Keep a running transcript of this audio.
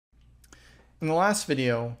In the last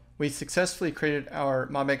video, we successfully created our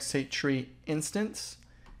Mobx State Tree instance,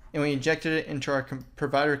 and we injected it into our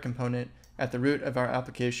provider component at the root of our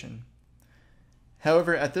application.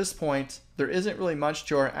 However, at this point, there isn't really much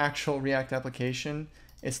to our actual React application.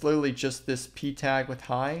 It's literally just this p tag with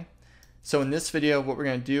hi. So in this video, what we're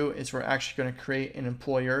going to do is we're actually going to create an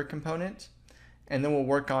employer component, and then we'll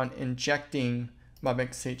work on injecting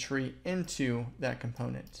Mobx State Tree into that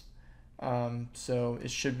component. So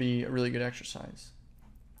it should be a really good exercise.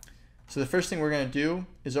 So the first thing we're going to do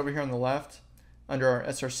is over here on the left, under our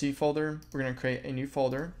src folder, we're going to create a new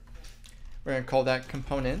folder. We're going to call that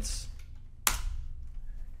components. And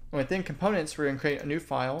within components, we're going to create a new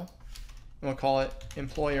file, and we'll call it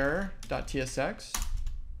employer.tsx.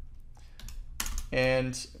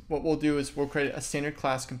 And what we'll do is we'll create a standard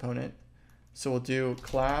class component. So we'll do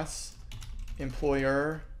class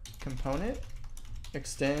employer component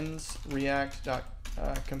extends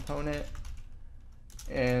react.component,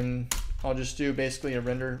 and I'll just do basically a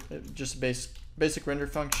render, just a basic render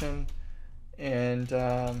function, and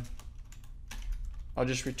I'll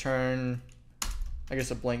just return, I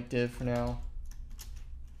guess, a blank div for now.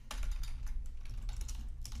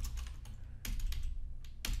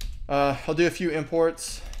 I'll do a few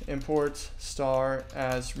imports. Import star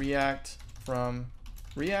as React from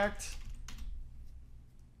React.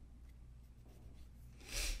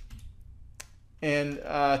 And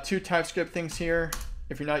two TypeScript things here.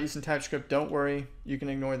 If you're not using TypeScript, don't worry. You can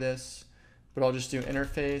ignore this. But I'll just do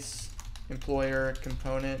interface, employer,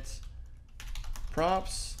 component,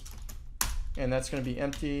 props. And that's going to be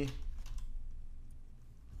empty.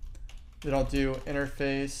 Then I'll do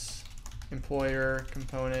interface, employer,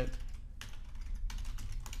 component,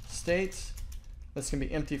 state. That's going to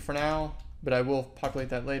be empty for now, but I will populate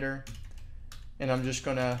that later. And I'm just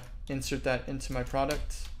going to insert that into my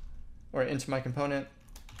product, or into my component,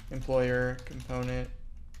 employer, component,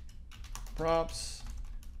 props,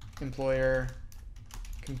 employer,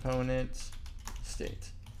 component, state.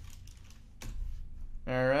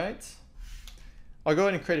 All right. I'll go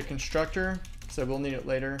ahead and create a constructor, because I will need it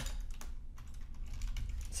later.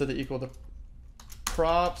 Set it equal to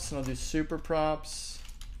props, and I'll do super props.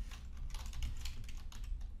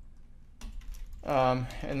 And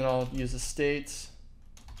then I'll use a state.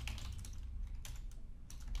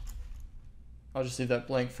 I'll just leave that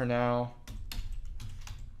blank for now.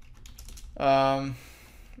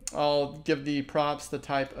 I'll give the props the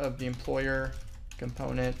type of the employer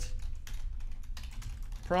component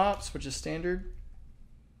props, which is standard.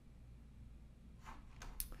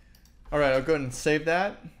 All right, I'll go ahead and save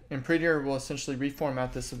that. And Prettier will essentially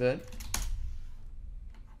reformat this a bit.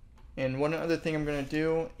 And one other thing I'm going to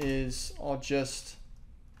do is I'll just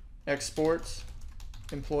export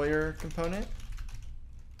employer component.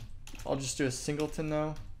 I'll just do a singleton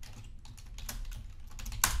though.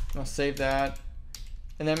 And I'll save that.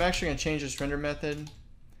 And then I'm actually going to change this render method.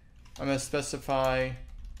 I'm going to specify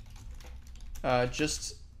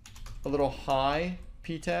just a little hi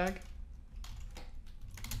p tag,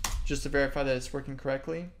 just to verify that it's working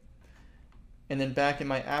correctly. And then back in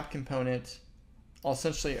my app component, I'll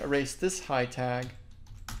essentially erase this hi tag,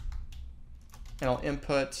 and I'll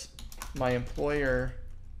input my employer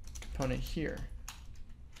component here.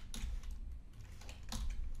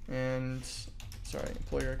 And sorry,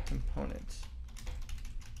 employer component.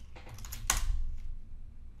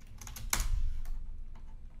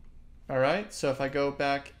 All right, so if I go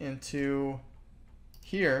back into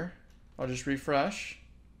here, I'll just refresh,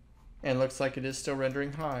 and it looks like it is still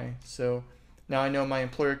rendering hi. So now I know my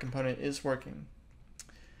employer component is working.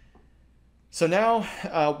 So now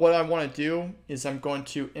what I want to do is I'm going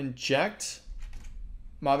to inject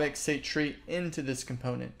Mobx State Tree into this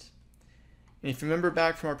component. And if you remember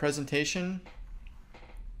back from our presentation,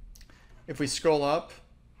 if we scroll up,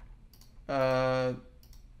 if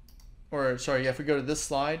we go to this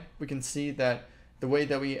slide, we can see that the way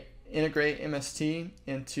that we integrate MST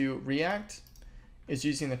into React is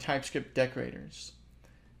using the TypeScript decorators.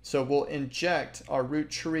 So we'll inject our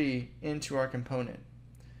root tree into our component.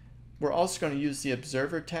 We're also going to use the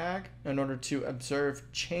observer tag in order to observe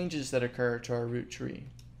changes that occur to our root tree.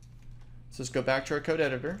 So let's go back to our code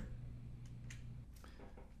editor.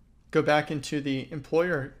 Go back into the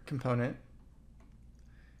employer component.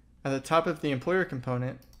 At the top of the employer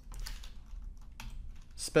component,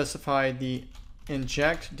 specify the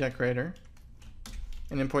inject decorator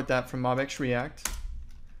and import that from Mobx React.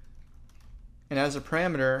 And as a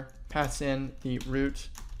parameter, pass in the root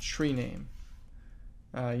tree name.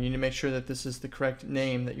 You need to make sure that this is the correct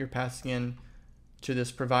name that you're passing in to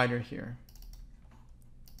this provider here.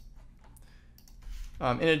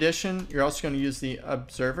 In addition, you're also going to use the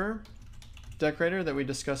observer decorator that we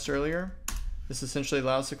discussed earlier. This essentially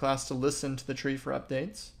allows the class to listen to the tree for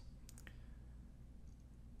updates.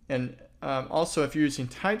 And also, if you're using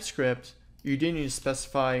TypeScript, you do need to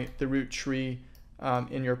specify the root tree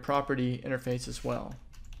in your property interface as well.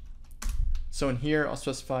 So in here, I'll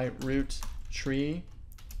specify root tree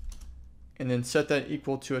and then set that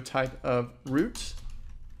equal to a type of root.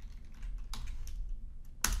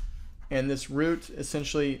 And this root,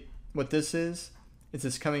 essentially what this is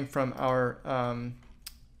it's coming from our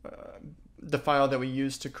the file that we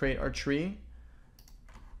use to create our tree.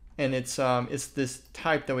 And it's this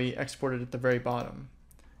type that we exported at the very bottom.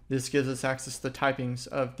 This gives us access to the typings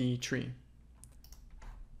of the tree.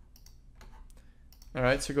 All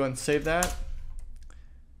right, so go ahead and save that.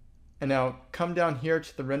 And now come down here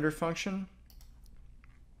to the render function,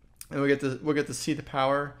 and we'll get to see the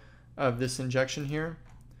power of this injection here.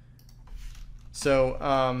 So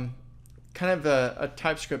kind of a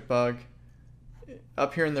TypeScript bug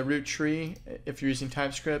up here in the root tree. If you're using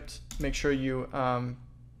TypeScript, make sure you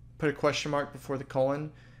put a question mark before the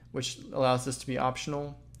colon, which allows this to be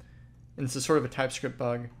optional. And this is sort of a TypeScript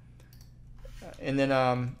bug. And then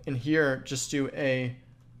in here, just do a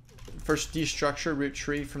first destructure root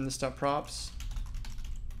tree from this.props.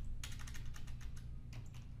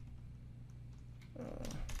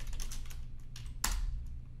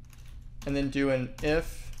 And then do an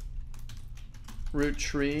if root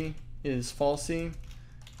tree is falsy,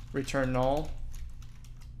 return null.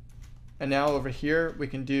 And now over here we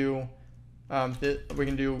can do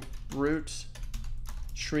root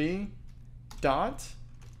tree dot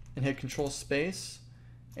and hit control space.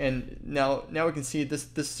 And now we can see this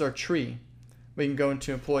is our tree. We can go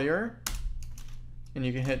into employer and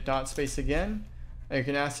you can hit dot space again, and you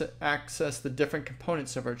can access the different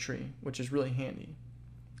components of our tree, which is really handy.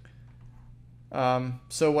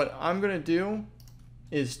 So what I'm going to do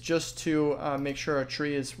is just to make sure our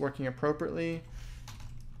tree is working appropriately,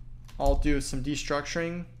 I'll do some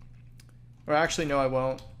destructuring. Or actually, no, I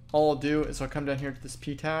won't. All I'll do is I'll come down here to this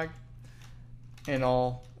p tag, and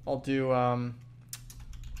I'll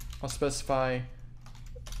specify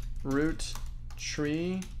root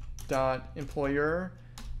tree dot employer,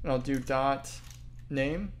 and I'll do dot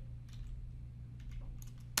name,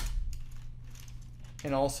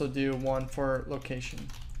 and also do one for location.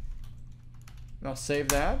 And I'll save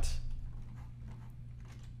that,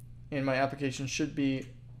 and my application should be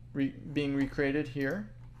being recreated here,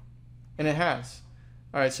 and it has.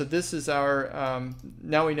 All right, so this is our,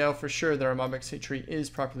 now we know for sure that our Mobx State Tree is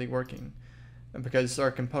properly working, and because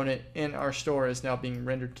our component in our store is now being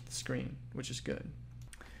rendered to the screen, which is good.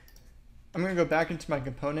 I'm going to go back into my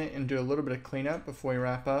component and do a little bit of cleanup before we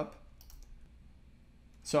wrap up.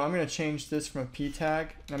 So I'm going to change this from a p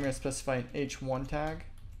tag, and I'm going to specify an h1 tag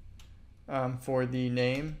for the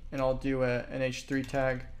name, and I'll do an h3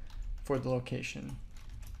 tag for the location.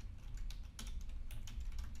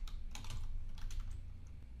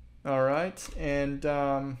 All right, and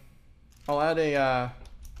I'll add a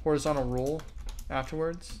horizontal rule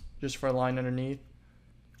afterwards, just for a line underneath.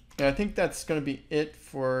 And I think that's going to be it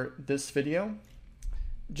for this video.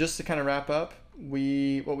 Just to kind of wrap up,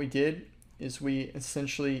 what we did is we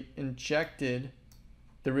essentially injected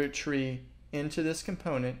the root tree into this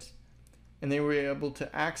component, and then we were able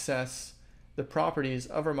to access the properties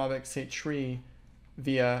of our Mobx State Tree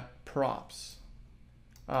via props.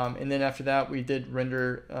 And then after that, we did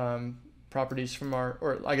render properties from our,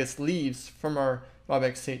 or I guess leaves from our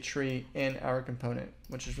Mobx State Tree in our component,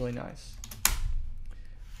 which is really nice.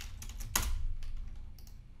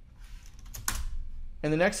 In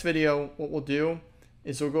the next video, what we'll do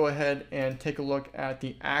is we'll go ahead and take a look at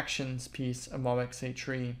the actions piece of Mobx State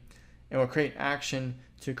Tree, and we'll create action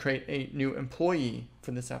to create a new employee for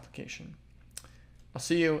this application. I'll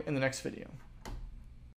see you in the next video.